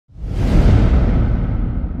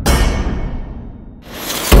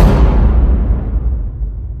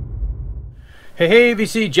Hey,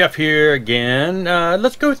 VC, Jeff here again.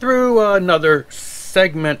 Let's go through another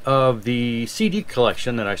segment of the CD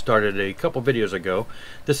collection that I started a couple videos ago.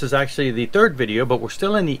 This is actually the third video, but we're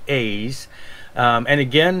still in the A's. And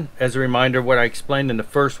again, as a reminder, what I explained in the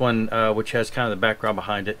first one, which has kind of the background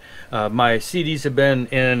behind it, my CDs have been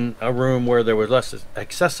in a room where they were less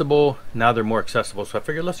accessible. Now they're more accessible, so I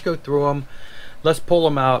figured let's go through them. Let's pull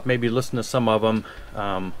them out, maybe listen to some of them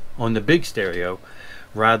on the big stereo,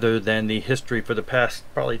 rather than the history for the past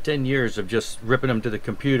probably 10 years of just ripping them to the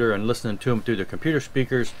computer and listening to them through the computer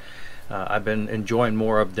speakers. I've been enjoying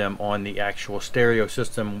more of them on the actual stereo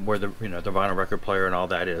system where the the vinyl record player and all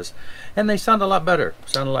that is, and they sound a lot better.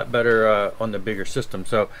 On the bigger system.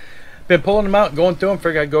 So been pulling them out, going through them.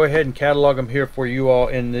 Figured I'd go ahead and catalog them here for you all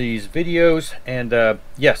in these videos. And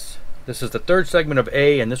yes, this is the third segment of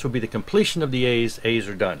A, and this will be the completion of the A's. A's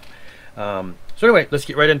are done. So anyway, let's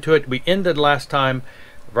get right into it. We ended last time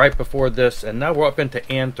right before this, and now we're up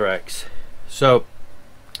into Anthrax. So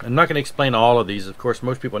I'm not going to explain all of these. Of course,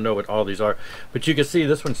 most people know what all these are, but you can see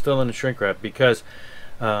this one's still in the shrink wrap because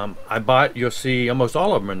I bought, you'll see almost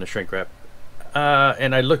all of them in the shrink wrap.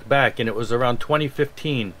 And I looked back, and it was around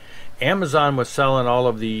 2015. Amazon was selling all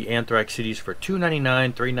of the Anthrax CDs for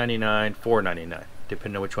 $2.99, $3.99, $4.99,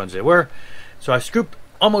 depending on which ones they were. So I scooped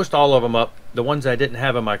almost all of them up, the ones I didn't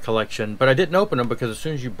have in my collection, but I didn't open them because as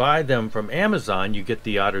soon as you buy them from Amazon, you get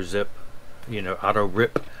the auto zip, auto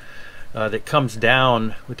rip that comes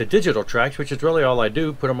down with the digital tracks, which is really all I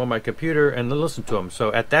do, put them on my computer and then listen to them.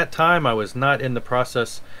 So at that time, I was not in the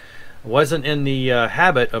process, wasn't in the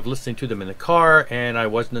habit of listening to them in the car, and I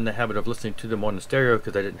wasn't in the habit of listening to them on the stereo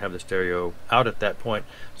because I didn't have the stereo out at that point.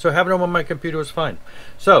 So having them on my computer was fine.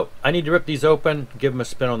 So I need to rip these open, give them a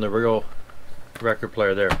spin on the real record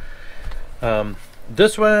player there.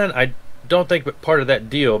 This one I don't think but part of that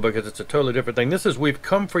deal because it's a totally different thing. This is We've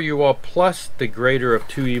Come For You All plus The Greater of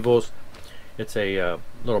Two Evils. It's a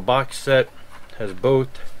little box set, has both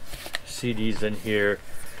CDs in here,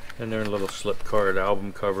 and they're in a little slip card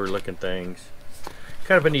album cover looking things.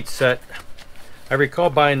 Kind of a neat set. I recall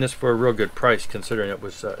buying this for a real good price considering it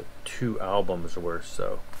was 2 albums worth,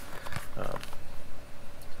 so that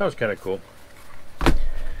was kind of cool.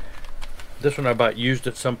 This one I bought used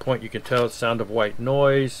at some point. You can tell it's Sound of White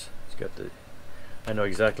Noise. It's got the, I know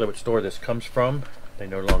exactly what store this comes from. They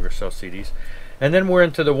no longer sell CDs. And then we're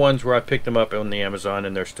into the ones where I picked them up on the Amazon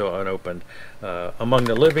and they're still unopened. Among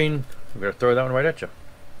the Living, I'm going to throw that one right at you.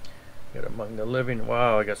 Got Among the Living.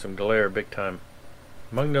 Wow, I got some glare big time.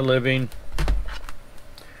 Among the Living.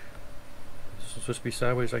 This is supposed to be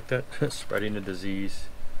sideways like that. Spreading the Disease.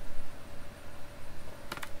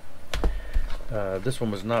 This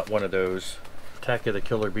one was not one of those. Attack of the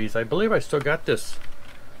Killer Bees. I believe I still got this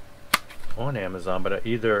on Amazon, but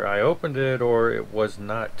either I opened it or it was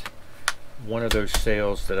not one of those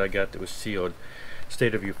sales that I got that was sealed.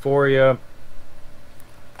 State of Euphoria.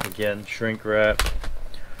 Again, shrink wrapped.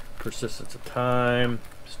 Persistence of Time.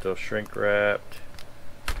 Still shrink wrapped.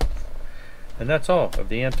 And that's all of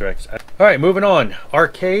the Anthrax. Alright, moving on.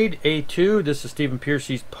 Arcade A2. This is Stephen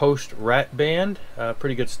Pearcy's Post Rat Band.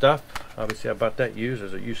 Pretty good stuff. Obviously, I bought that used.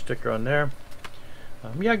 There's a used sticker on there.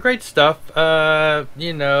 Yeah, great stuff. Had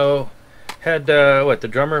the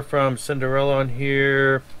drummer from Cinderella on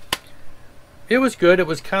here. It was good. It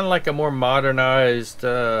was kind of like a more modernized,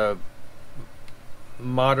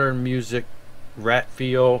 modern music rat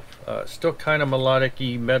feel. Still kind of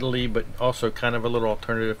melodic-y, metal-y, but also kind of a little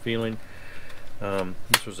alternative feeling.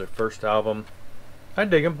 This was their first album. I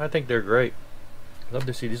dig them. I think they're great. Love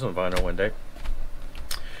to see these on vinyl one day.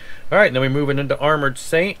 Alright, then we're moving into Armored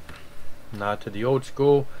Saint. Nod to the old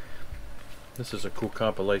school. This is a cool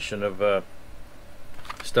compilation of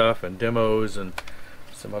stuff and demos and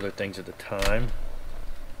some other things at the time.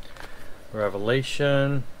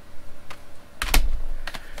 Revelation.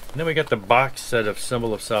 And then we got the box set of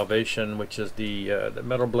Symbol of Salvation, which is the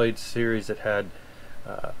Metal Blade series that had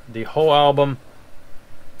the whole album,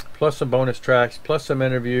 plus some bonus tracks, plus some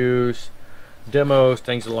interviews, demos,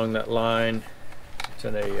 things along that line. It's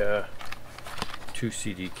in a 2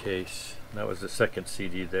 CD case. That was the second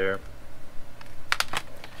CD there.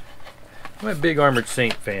 I'm a big Armored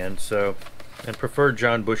Saint fan, so, and preferred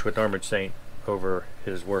John Bush with Armored Saint over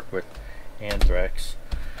his work with Anthrax.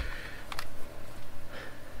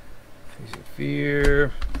 Face of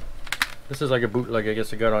Fear. This is like a bootleg, I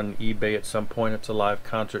guess I got on eBay at some point. It's a live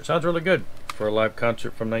concert. Sounds really good for a live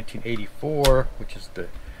concert from 1984, which is the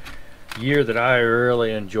year that I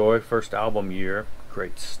really enjoy. First album year.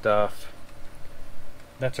 Great stuff.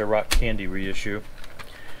 That's a Rock Candy reissue.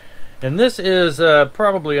 And this is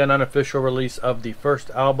probably an unofficial release of the first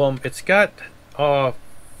album. It's got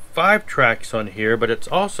 5 tracks on here, but it's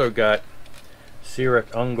also got Sirak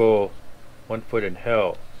Ungol, One Foot in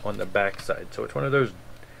Hell on the back side. So it's one of those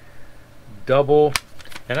double,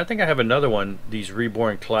 and I think I have another one, these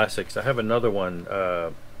Reborn Classics. I have another one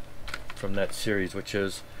from that series, which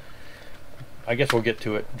is, I guess we'll get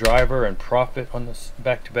to it, Driver and Prophet on this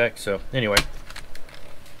back-to-back. So anyway,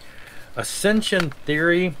 Ascension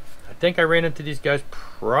Theory. I think I ran into these guys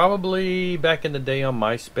probably back in the day on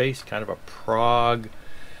MySpace. Kind of a prog,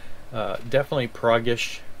 definitely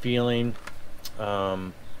proggish feeling.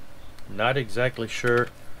 Not exactly sure.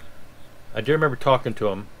 I do remember talking to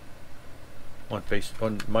them on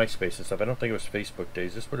MySpace and stuff. I don't think it was Facebook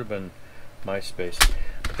days. This would have been MySpace.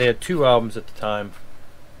 But they had 2 albums at the time.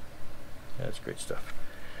 Yeah, that's great stuff.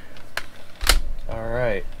 All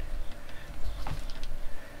right.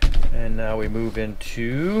 And now we move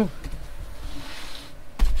into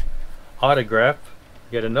Autograph.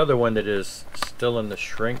 Get another one that is still in the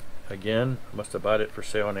shrink again. I must have bought it for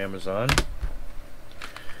sale on Amazon.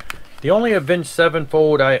 The only Avenged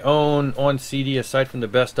Sevenfold I own on CD, aside from the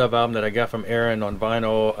Best Of album that I got from Aaron on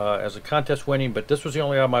vinyl as a contest winning, but this was the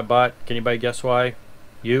only album I bought. Can anybody guess why?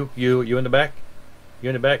 You in the back? You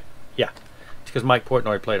in the back? Yeah. It's because Mike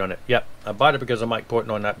Portnoy played on it. Yep. I bought it because of Mike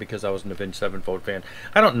Portnoy, not because I was an Avenged Sevenfold fan.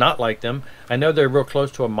 I don't not like them. I know they're real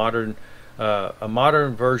close to a modern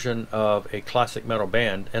version of a classic metal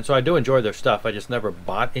band, and so I do enjoy their stuff. I just never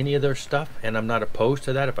bought any of their stuff, and I'm not opposed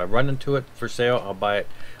to that. If I run into it for sale, I'll buy it.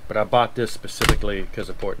 But I bought this specifically because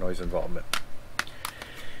of Portnoy's involvement.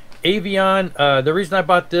 Avion, the reason I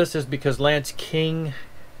bought this is because Lance King,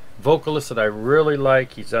 vocalist that I really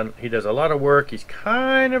like, he does a lot of work. He's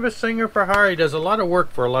kind of a singer for hire. He does a lot of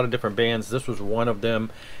work for a lot of different bands. This was one of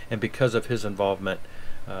them, and because of his involvement,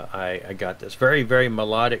 I got this. Very, very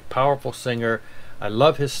melodic, powerful singer. I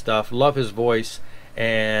love his stuff, love his voice,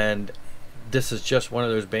 and this is just one of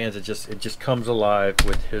those bands that it just comes alive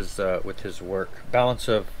with his work. Balance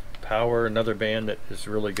of Power, another band that is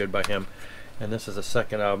really good by him, and this is the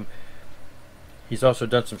second album. He's also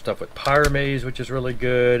done some stuff with Pyramaze, which is really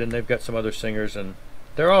good, and they've got some other singers, and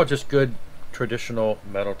they're all just good traditional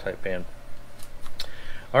metal type band.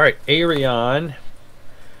 All right, Ayreon.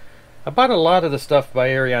 I bought a lot of the stuff by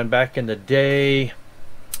Ayreon back in the day.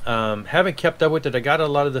 Haven't kept up with it. I got a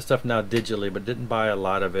lot of the stuff now digitally, but didn't buy a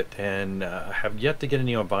lot of it, and have yet to get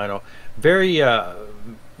any on vinyl. Very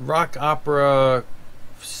rock opera,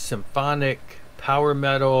 symphonic, power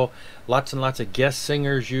metal, lots and lots of guest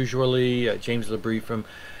singers usually. James Labrie from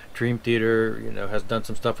Dream Theater, has done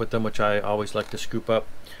some stuff with them, which I always like to scoop up.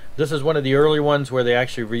 This is one of the early ones where they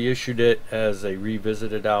actually reissued it as a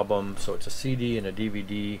revisited album, so it's a CD and a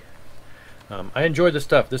DVD. I enjoy the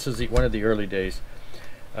stuff. This is one of the early days.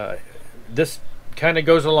 This kind of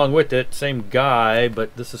goes along with it, same guy,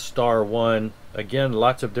 but this is Star One. Again,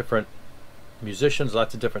 lots of different musicians,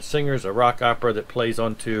 lots of different singers, a rock opera that plays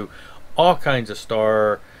onto all kinds of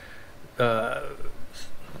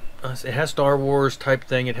it has Star Wars type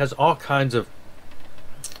thing. It has all kinds of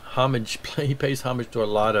homage. He pays homage to a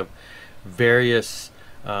lot of various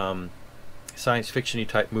science fiction-y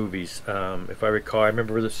type movies. If I recall, I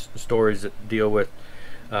remember the stories that deal with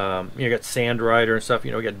you got Sand Rider and stuff.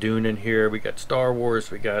 We got Dune in here. We got Star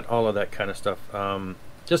Wars. We got all of that kind of stuff.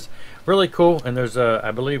 Just really cool. And there's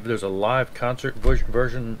I believe there's a live concert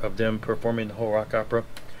version of them performing the whole rock opera.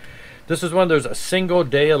 This is one. There's a single,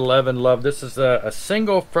 Day 11 Love. This is a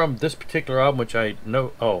single from this particular album, which I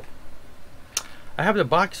know. Oh, I have the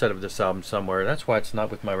box set of this album somewhere. That's why it's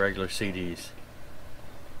not with my regular CDs.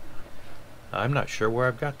 I'm not sure where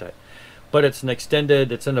I've got that. But it's an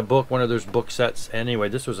extended, it's in a book, one of those book sets. Anyway,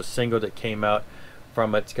 this was a single that came out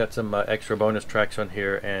from it. It's got some extra bonus tracks on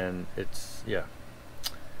here, and it's, yeah.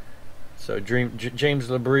 So James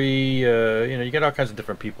Labrie, you got all kinds of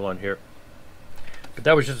different people on here. But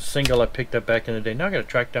that was just a single I picked up back in the day. Now I got to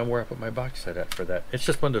track down where I put my box set at for that. It's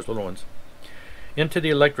just one of those little ones. Into the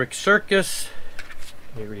Electric Circus,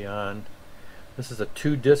 Ayreon. This is a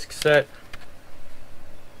 2-disc set.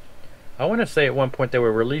 I want to say at one point they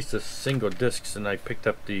were released as single discs, and I picked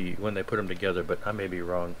up when they put them together, but I may be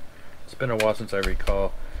wrong. It's been a while since I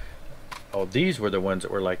recall. Oh, these were the ones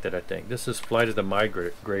that were like that, I think. This is Flight of the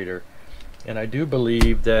Migrator, and I do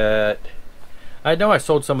believe that I know I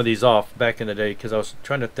sold some of these off back in the day because I was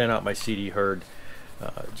trying to thin out my CD herd,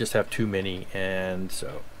 just have too many, and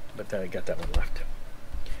so, but then I got that one left.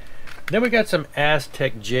 Then we got some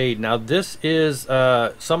Aztec Jade. Now this is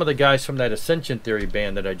some of the guys from that Ascension Theory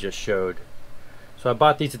band that I just showed. So I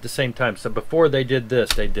bought these at the same time. So before they did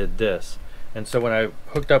this, they did this. And so when I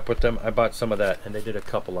hooked up with them, I bought some of that, and they did a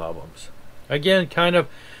couple albums. Again, kind of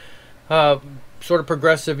sort of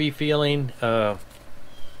progressive-y feeling.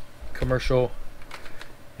 commercial.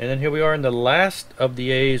 And then here we are in the last of the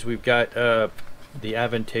A's. We've got the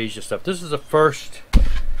Avantasia stuff. This is the first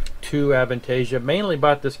two Avantasia. Mainly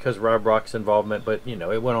bought this because Rob Rock's involvement, but you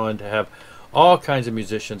know, it went on to have all kinds of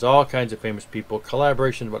musicians, all kinds of famous people,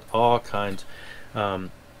 collaborations with all kinds.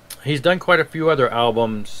 He's done quite a few other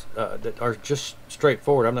albums that are just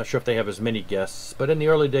straightforward. I'm not sure if they have as many guests, but in the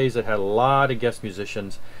early days it had a lot of guest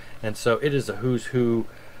musicians, and so it is a who's who,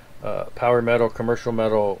 power metal, commercial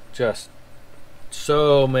metal, just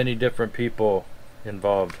so many different people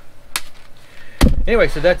involved. Anyway,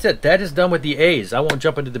 so that's it. That is done with the A's. I won't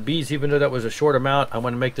jump into the B's, even though that was a short amount. I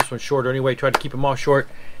want to make this one shorter anyway, try to keep them all short.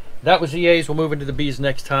 That was the A's. We'll move into the B's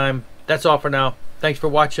next time. That's all for now. Thanks for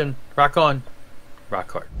watching. Rock on.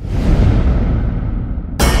 Rock hard.